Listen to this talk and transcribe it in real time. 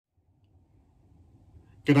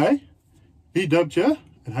G'day, V-Dubbed here,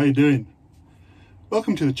 and how you doing?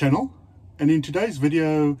 Welcome to the channel, and in today's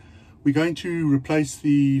video we're going to replace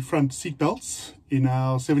the front seat belts in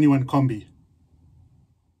our 71 Kombi.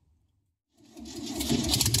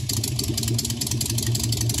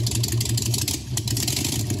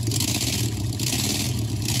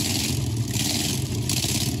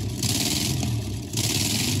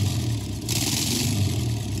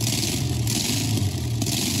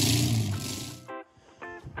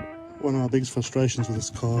 One of our biggest frustrations with this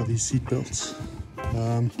car are these seat belts.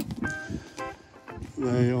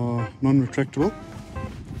 They are non-retractable,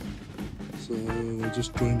 so they're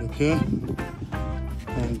just joined up here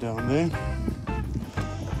and down there,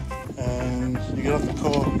 and you get off the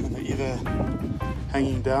car and they're either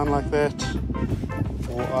hanging down like that,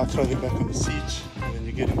 or I throw them back on the seat, and then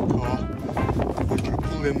you get in the car, you've got to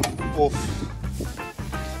pull them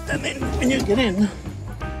off, and then when you get in,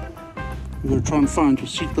 you've got to try and find your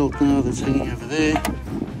seatbelt now that's hanging over there.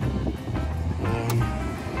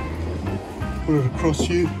 Put it across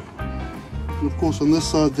you. And of course on this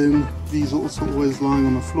side then, these are also always lying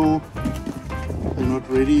on the floor. They're not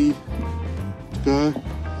ready to go.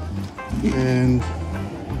 And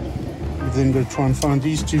you've then got to try and find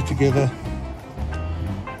these two together.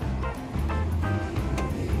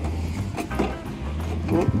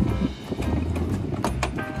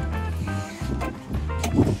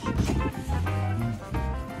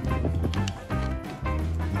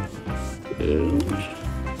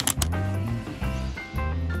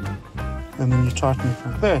 And then you tighten it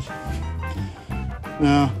like that.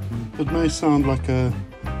 Now, it may sound like a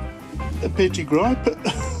petty gripe,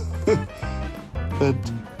 but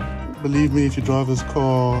believe me, if you drive this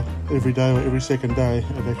car every day or every second day,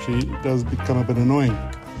 it actually does become a bit annoying.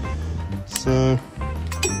 So,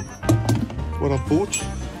 what I've bought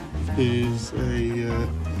is a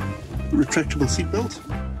retractable seat belt.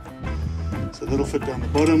 So that'll fit down the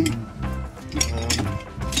bottom.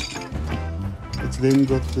 It's then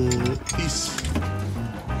got the piece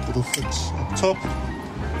that'll fit up top.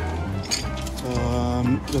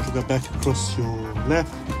 That'll go back across your lap,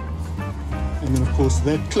 and then of course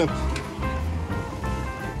that clip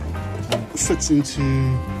fits into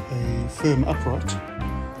a firm upright.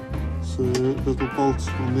 So a little bolt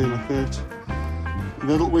on there like that. And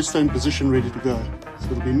that'll always stay in position ready to go.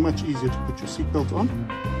 So it'll be much easier to put your seatbelt on,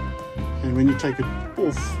 and when you take it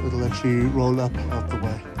off, it'll actually roll up out the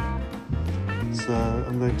way. So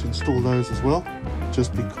I'm going to install those as well,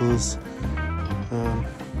 just because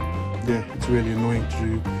yeah, it's really annoying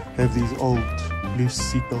to have these old loose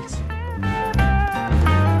seat belts.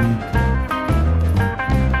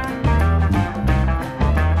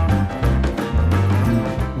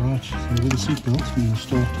 Right, so with the seat belt, I'm going to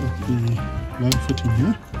start at the low fitting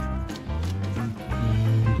here,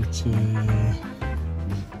 and it's a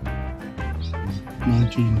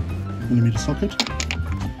 19mm socket.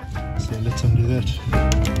 So let's undo that.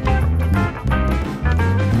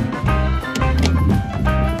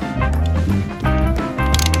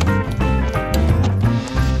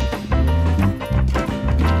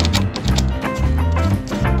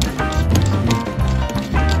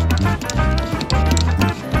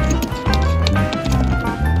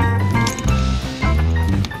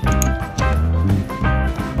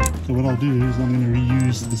 So what I'll do is I'm going to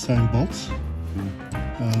reuse the same bolts.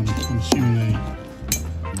 I'm assuming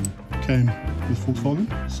they came with Volkswagen,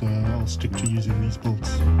 so I'll stick to using these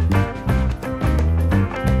bolts.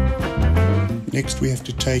 Next we have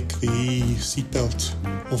to take the seat belt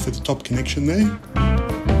off at the top connection there.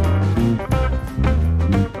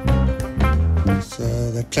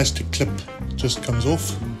 So that plastic clip just comes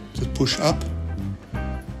off, just push up.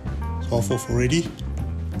 It's half off already,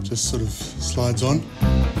 just sort of slides on.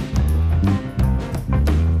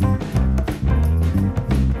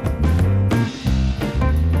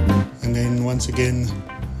 Once again,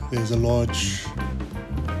 there's a large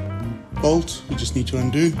bolt you just need to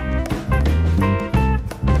undo.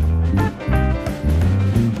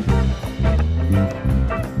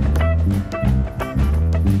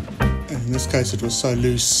 And in this case it was so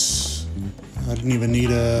loose I didn't even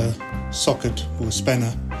need a socket or a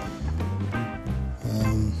spanner.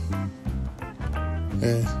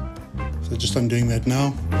 Yeah. So just undoing that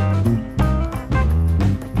now.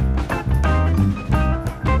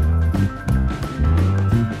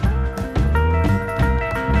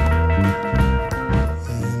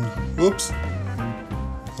 Whoops,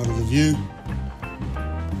 out of the view.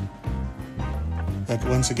 But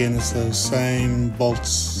once again, it's those same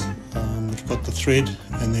bolts. We've got the thread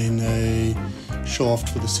and then a shaft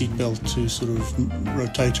for the seat belt to sort of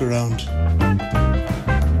rotate around.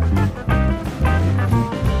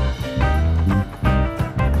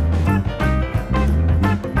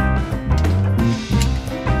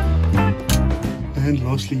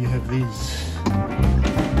 lastly you have these.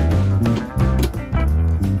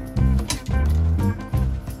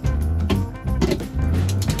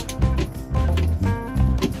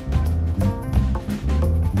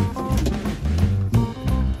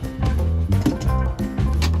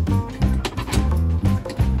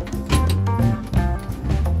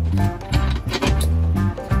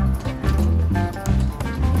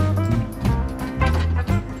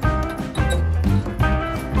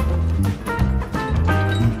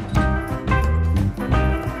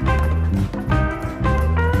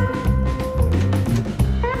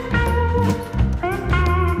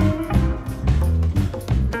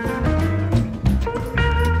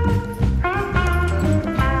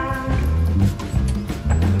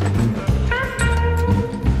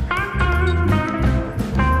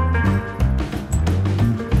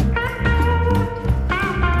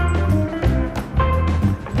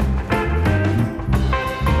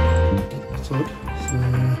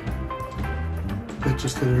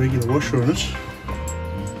 Just a regular washer on it.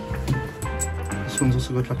 This one's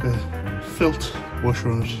also got like a felt washer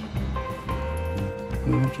on it.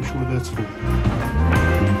 I'm not too sure what that's for.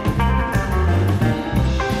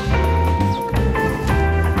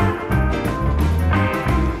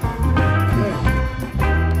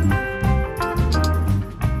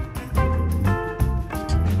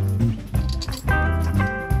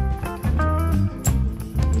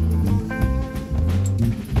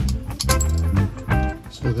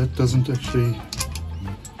 So that doesn't actually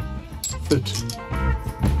fit.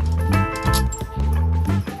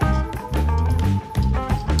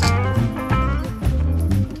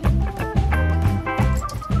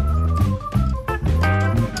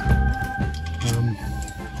 I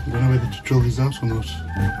don't know whether to drill these out or not.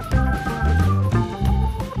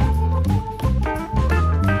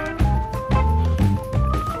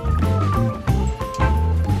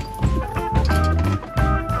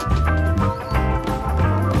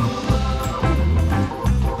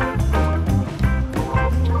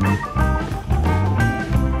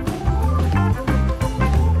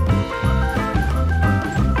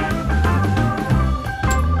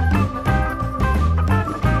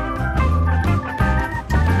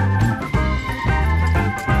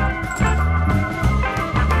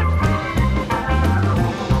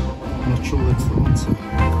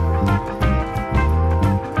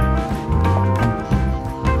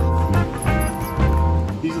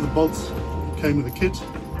 These are the bolts that came with the kit.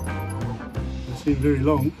 They seem very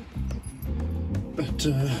long, but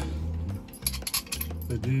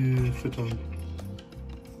they do fit on.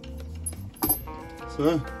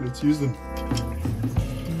 So let's use them.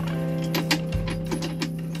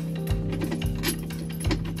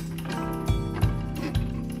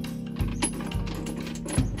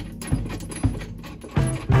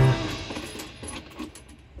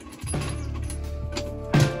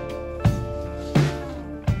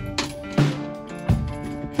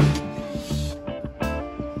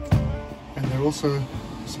 Also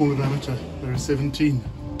smaller diameter, there are 17.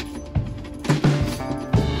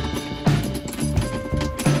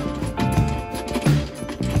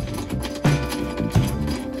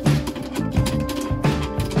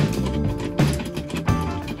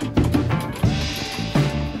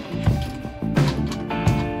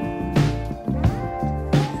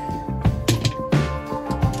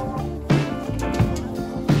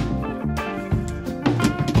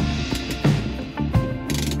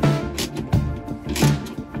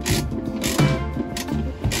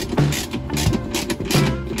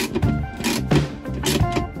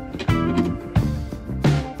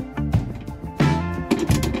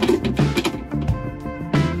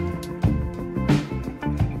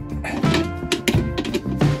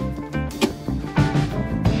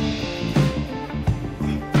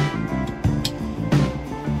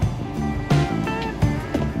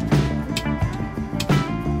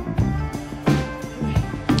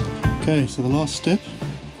 Okay, so the last step,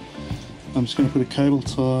 I'm just going to put a cable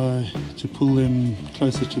tie to pull them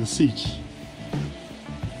closer to the seat.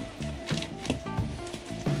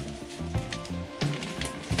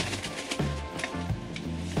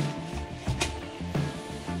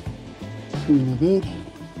 Swing the bed.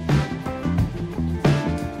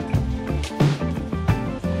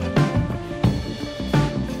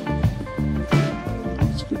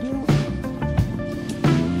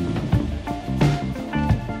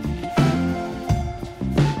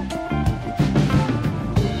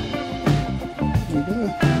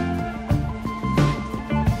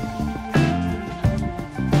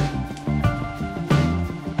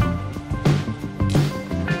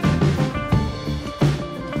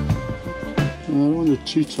 I don't want it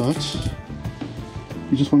too tight,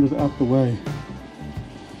 you just want it out the way.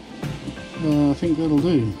 I think that'll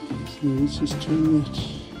do. So let's just turn that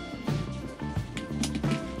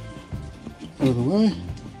out of the way.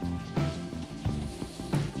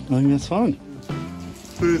 I think that's fine.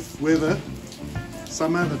 Perth weather,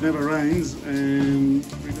 summer that never rains, and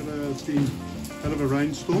it's been a bit of a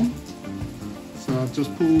rainstorm. So I've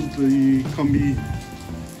just pulled the Kombi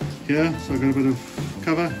here, so I've got a bit of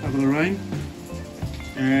cover over the rain,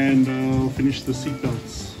 and I'll finish the seat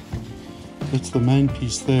belts. That's the main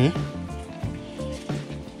piece there.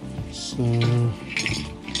 So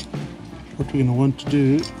what we're going to want to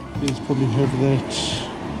do is probably have that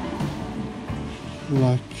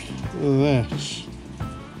like that.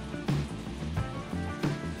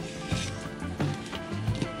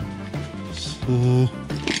 So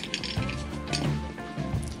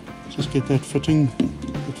just get that fitting.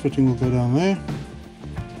 That fitting will go down there.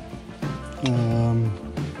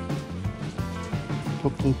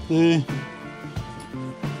 Pop that there.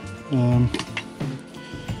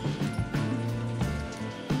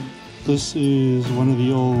 This is one of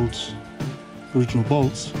the old original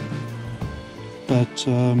bolts, but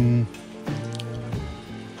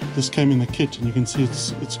this came in the kit, and you can see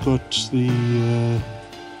it's got the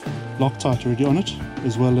Loctite already on it,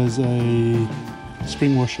 as well as a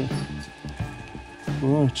spring washer.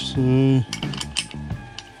 Alright, so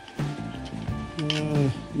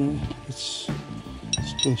no, let's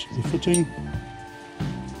go through the fitting.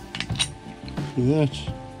 Do that.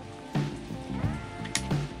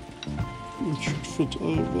 It should fit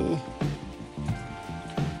over.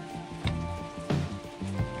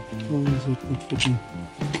 Why is it not fitting?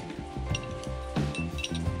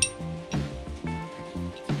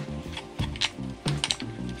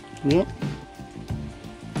 Yep.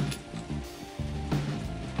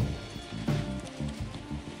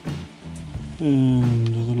 And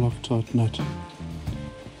the Loctite nut.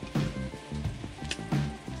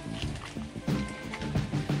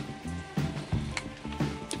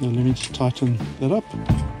 Now let me just tighten that up.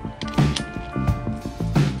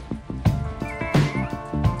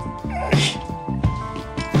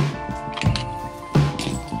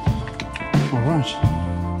 Alright,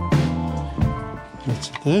 that's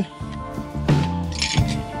it there.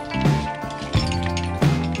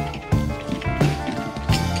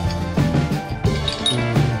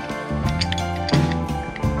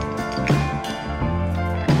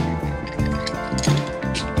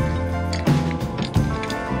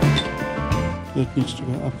 That needs to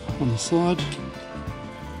go up on the side.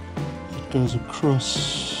 It goes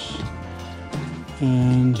across,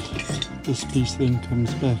 and this piece then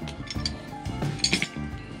comes back.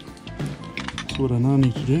 So what I now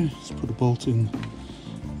need to do is put a bolt in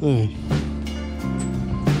there.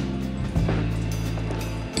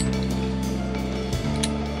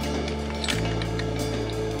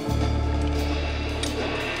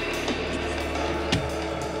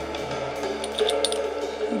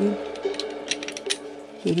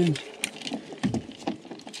 Get in.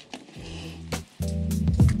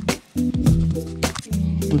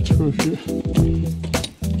 Let's go here.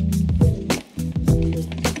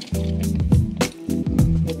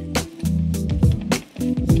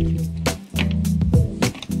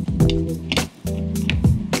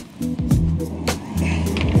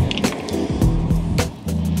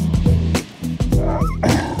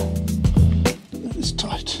 That is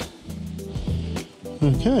tight.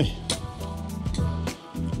 Okay.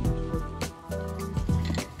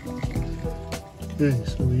 Okay,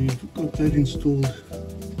 so we've got that installed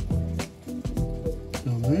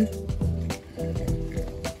down there.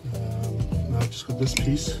 Now I've just got this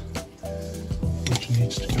piece, which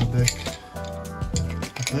needs to go back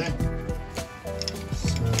up there.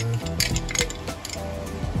 So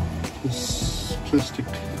this plastic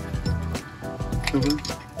cover,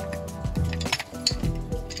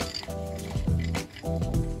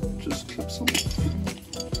 just clips on,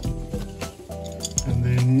 and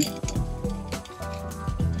then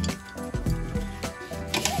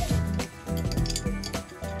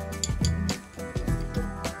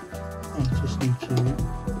need to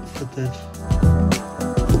fit that.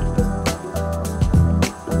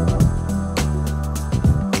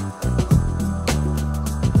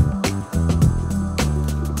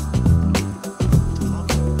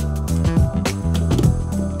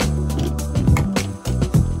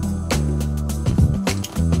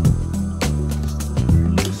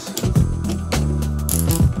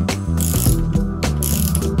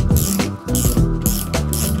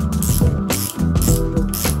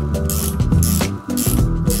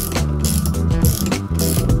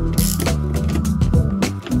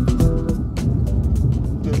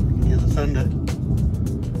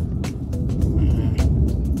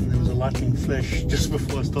 Lightning flash just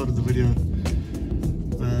before I started the video.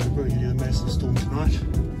 Probably gonna get a massive storm tonight.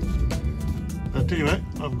 But anyway,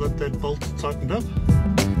 I've got that bolt tightened up.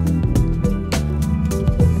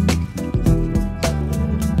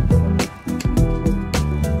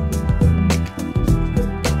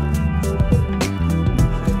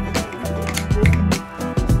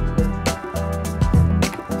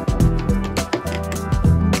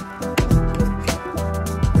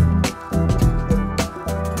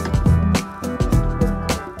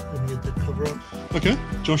 Okay,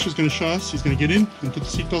 Josh is going to show us. He's going to get in and put the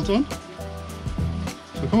seatbelt on.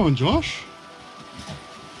 So come on, Josh.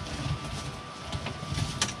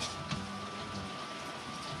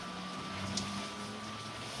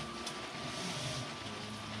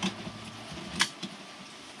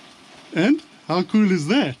 And how cool is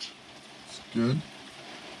that? It's good.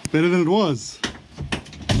 Better than it was.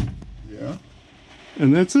 Yeah.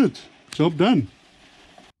 And that's it. Job done.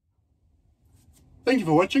 Thank you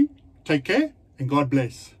for watching. Take care. And God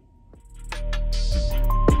bless.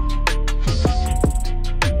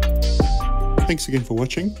 Thanks again for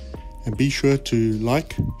watching, and be sure to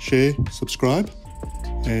like, share, subscribe,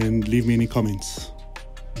 and leave me any comments.